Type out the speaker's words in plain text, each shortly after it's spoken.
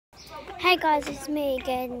Hey guys, it's me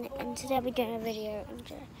again, and today we're doing a video.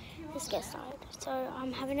 Let's get started. So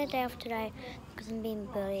I'm having a day off today because I'm being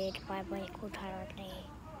bullied by a boy called Tyler. He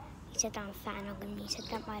said that I'm fat and ugly. He said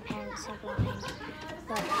that my parents are blind,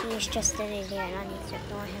 but he's just an idiot and I need to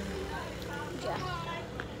ignore him. Yeah.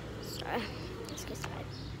 So let's get started.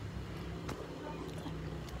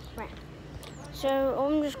 Right. So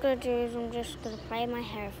all I'm just gonna do is I'm just gonna play my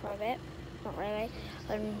hair for a bit. Not really,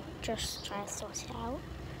 and just try to sort it out.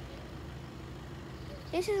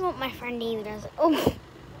 This is what my friend Eve does. Oh,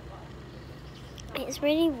 it's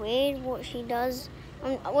really weird what she does.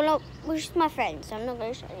 Well, she's my friend, so I'm not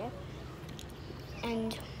going to show you.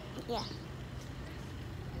 And yeah.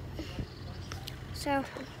 So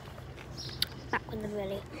back with the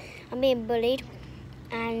bully. I'm being bullied,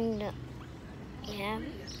 and yeah,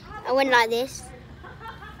 I went like this,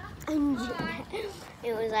 and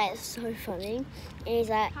it was like so funny. And he's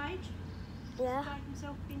like, Paige? yeah.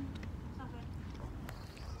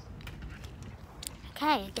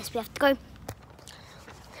 Okay, I guess we have to go.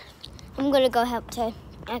 I'm gonna go help too.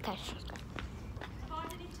 Okay.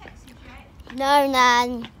 No,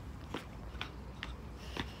 Nan.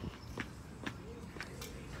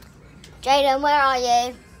 Jaden, where are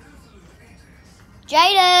you?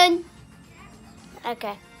 Jaden!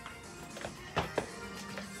 Okay.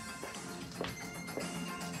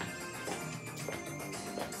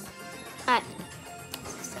 Alright,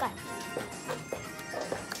 let's go.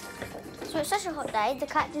 So it's such a hot day, the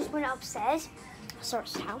cat just went upstairs. I saw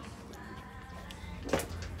its tail.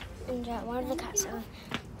 And one of the cats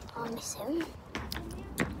are missing.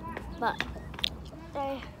 But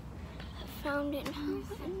they found it now.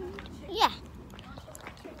 And yeah.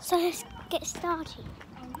 So let's get started.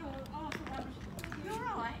 You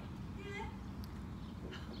alright?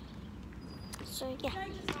 So yeah.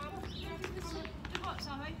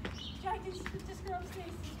 Just go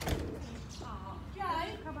upstairs. Joe,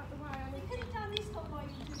 come up the way. You could have done this one while you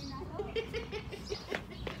were doing that.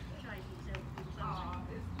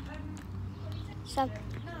 So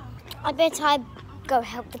I bet go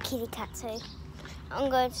help the kitty cat too. I'm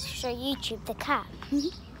going to show YouTube the cat.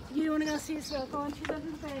 You want to go see as well? Go on, she's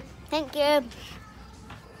under the bed. Thank you.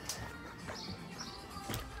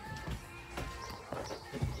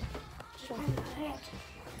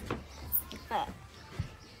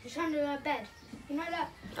 She's under her bed. You know that?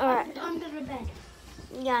 Alright. Under the bed.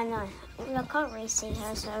 Yeah, I know. Well, I can't really see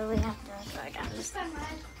her, so we have to go down the stairs.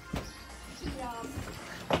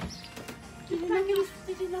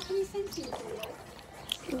 Did you knock any sense in it?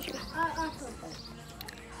 I thought that.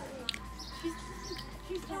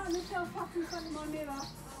 She's starting herself up in front of my mirror.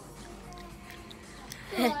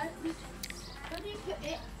 Alright. Where do you put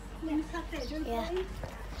it? Let me plug it. Do you want to Yeah.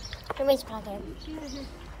 Let me plug in.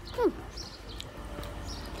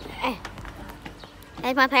 Hey.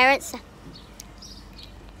 There's my parents.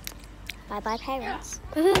 Bye-bye, parents.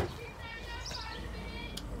 I've got to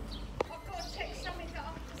text something because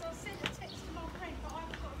I sent a text to my friend, but I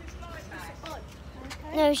haven't got a reply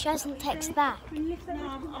back. No, she hasn't texted back. No,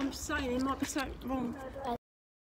 I'm saying it might be something wrong.